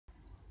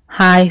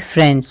Hi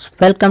friends,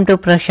 welcome to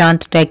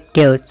Prasanth Tech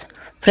Tuts.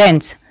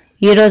 Friends,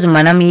 ఈ రోజు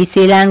మనం ఈ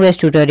C లాంగ్వేజ్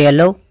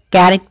ట్యుటోరియల్లో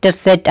క్యారెక్టర్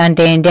సెట్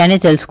అంటే ఏంటి అని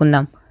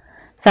తెలుసుకుందాం.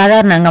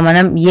 సాధారణంగా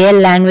మనం ఏ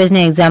లాంగ్వేజ్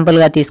ని ఎగ్జాంపుల్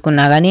గా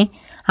తీసుకున్నా గానీ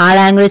ఆ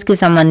లాంగ్వేజ్ కి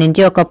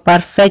సంబంధించి ఒక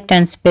perfect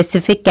and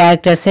specific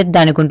character set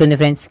దానికి ఉంటుంది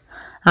ఫ్రెండ్స్.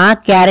 ఆ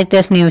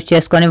క్యారెక్టర్స్ ని యూస్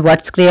చేసుకొని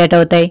వర్డ్స్ క్రియేట్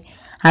అవుతాయి.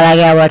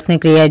 అలాగే ఆ వర్డ్స్ ని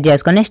క్రియేట్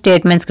చేసుకొని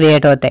స్టేట్మెంట్స్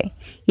క్రియేట్ అవుతాయి.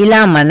 ఇలా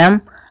మనం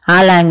ఆ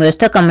లాంగ్వేజ్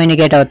తో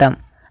కమ్యూనికేట్ అవుతాం.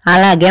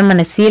 అలాగే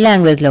మన C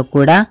లాంగ్వేజ్ లో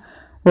కూడా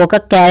ఒక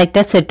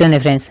క్యారెక్టర్ సెట్ ఉంది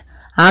ఫ్రెండ్స్.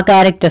 ఆ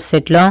క్యారెక్టర్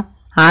సెట్లో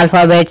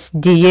ఆల్ఫాబెట్స్,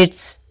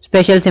 డిజిట్స్,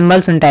 స్పెషల్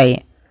సింబల్స్ ఉంటాయి.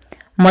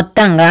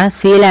 మొత్తంగా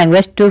C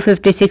లాంగ్వేజ్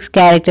 256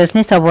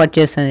 క్యారెక్టర్స్ని సపోర్ట్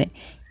చేస్తుంది.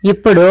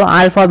 ఇప్పుడు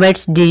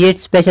ఆల్ఫాబెట్స్,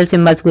 డిజిట్స్, స్పెషల్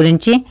సింబల్స్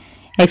గురించి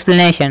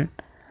ఎక్స్ప్లెనేషన్.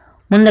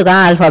 ముందుగా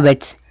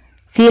ఆల్ఫాబెట్స్.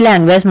 C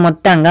లాంగ్వేజ్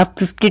మొత్తంగా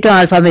 52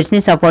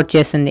 ఆల్ఫాబెట్స్ని సపోర్ట్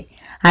చేస్తుంది.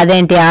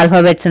 అదేంటి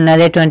ఆల్ఫాబెట్స్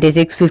ఉన్నదే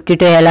 26,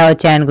 52 ఎలా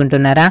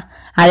వచ్చాయనుకుంటున్నారా?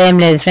 అదేం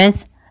లేదు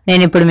ఫ్రెండ్స్,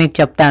 నేను ఇప్పుడు మీకు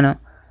చెప్తాను.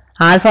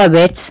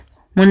 ఆల్ఫాబెట్స్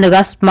ముందుగా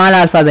స్మాల్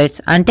ఆల్ఫాబెట్స్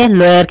అంటే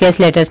లోయర్ కేస్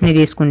లెటర్స్ని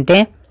తీసుకుంటే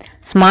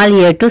small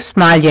A to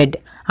small Z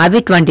అవి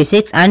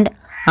 26 అండ్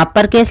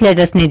అప్పర్ కేస్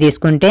లెటర్స్ని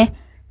తీసుకుంటే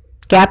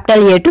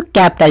capital A to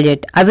capital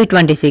Z అవి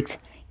 26.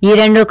 ఈ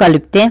రెండు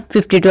కలిపితే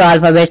 52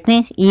 ఆల్ఫాబెట్స్ని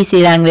ఈ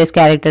C లాంగ్వేజ్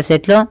క్యారెక్టర్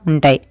సెట్లో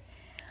ఉంటాయి.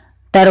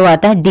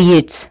 తర్వాత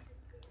డిజిట్స్.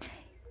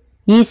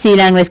 ఈ C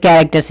లాంగ్వేజ్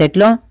క్యారెక్టర్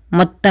సెట్లో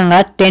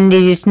మొత్తంగా 10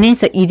 డిజిట్స్ని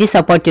ఇది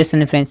సపోర్ట్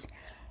చేస్తుంది ఫ్రెండ్స్.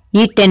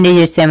 ఈ 10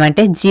 డిజిట్స్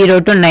ఏమంటే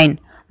 0 to 9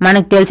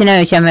 మనకు తెలిసిన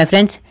విషయమే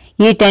ఫ్రెండ్స్.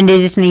 ఈ 10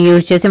 డిజిట్స్ని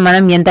యూజ్ చేసి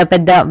మనం ఎంత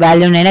పెద్ద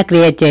వాల్యూనైనా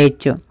క్రియేట్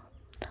చేయొచ్చు.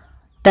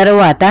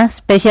 తరువాత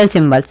స్పెషల్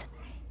సింబల్స్.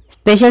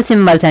 స్పెషల్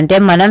సింబల్స్ అంటే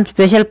మనం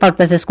స్పెషల్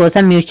పర్పసెస్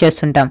కోసం యూజ్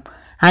చేస్తుంటాం.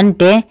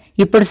 అంటే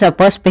ఇప్పుడు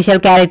సపోజ్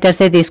స్పెషల్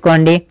క్యారెక్టర్సే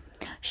తీసుకోండి.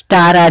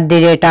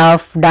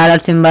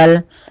 $@ సింబల్,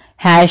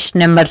 హ్యాష్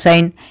నెంబర్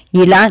సైన్,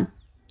 ఇలా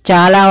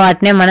చాలా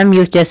వాటినే మనం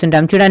యూజ్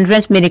చేస్తుంటాం. చూడండి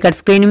ఫ్రెండ్స్, మీరు ఇక్కడ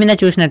స్క్రీన్ మీద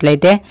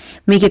చూసినట్లయితే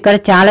మీకు ఇక్కడ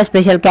చాలా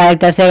స్పెషల్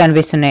క్యారెక్టర్సే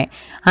కనిపిస్తున్నాయి.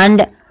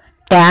 And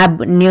tab,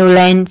 new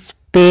line,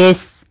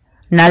 space,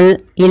 null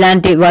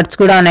ఇలాంటి వర్డ్స్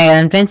కూడా ఉన్నాయి కదా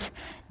ఫ్రెండ్స్.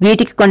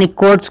 వీటికి కొన్ని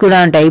కోడ్స్ కూడా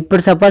ఉంటాయి.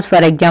 ఇప్పుడు suppose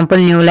for example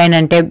new line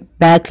అంటే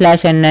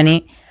 \n అని,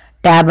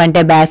 ట్యాబ్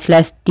అంటే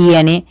 \t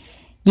అని.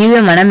 ఇవి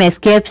మనం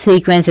ఎస్కేప్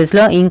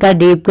సీక్వెన్సెస్లో ఇంకా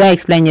డీప్గా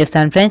ఎక్స్ప్లెయిన్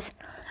చేస్తాను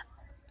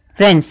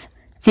ఫ్రెండ్స్.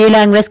 C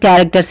లాంగ్వేజ్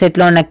క్యారెక్టర్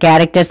సెట్లో ఉన్న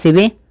క్యారెక్టర్స్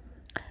ఇవి.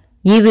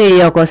 ఈ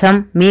వీడియో కోసం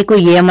మీకు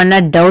ఏమన్నా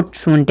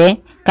డౌట్స్ ఉంటే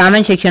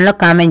కామెంట్ సెక్షన్లో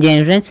కామెంట్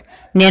చేయండి ఫ్రెండ్స్.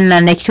 నేను నా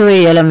నెక్స్ట్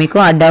వీడియోలో మీకు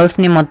ఆ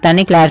డౌట్స్ని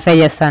మొత్తాన్ని క్లారిఫై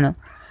చేస్తాను.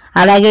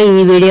 అలాగే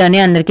ఈ వీడియోని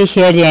అందరికీ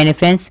షేర్ చేయండి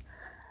ఫ్రెండ్స్.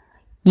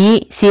 ఈ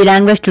C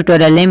లాంగ్వేజ్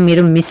ట్యుటోరియల్ని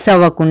మీరు మిస్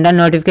అవ్వకుండా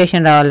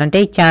నోటిఫికేషన్ రావాలంటే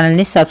ఈ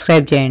ఛానల్ని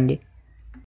సబ్స్క్రైబ్ చేయండి.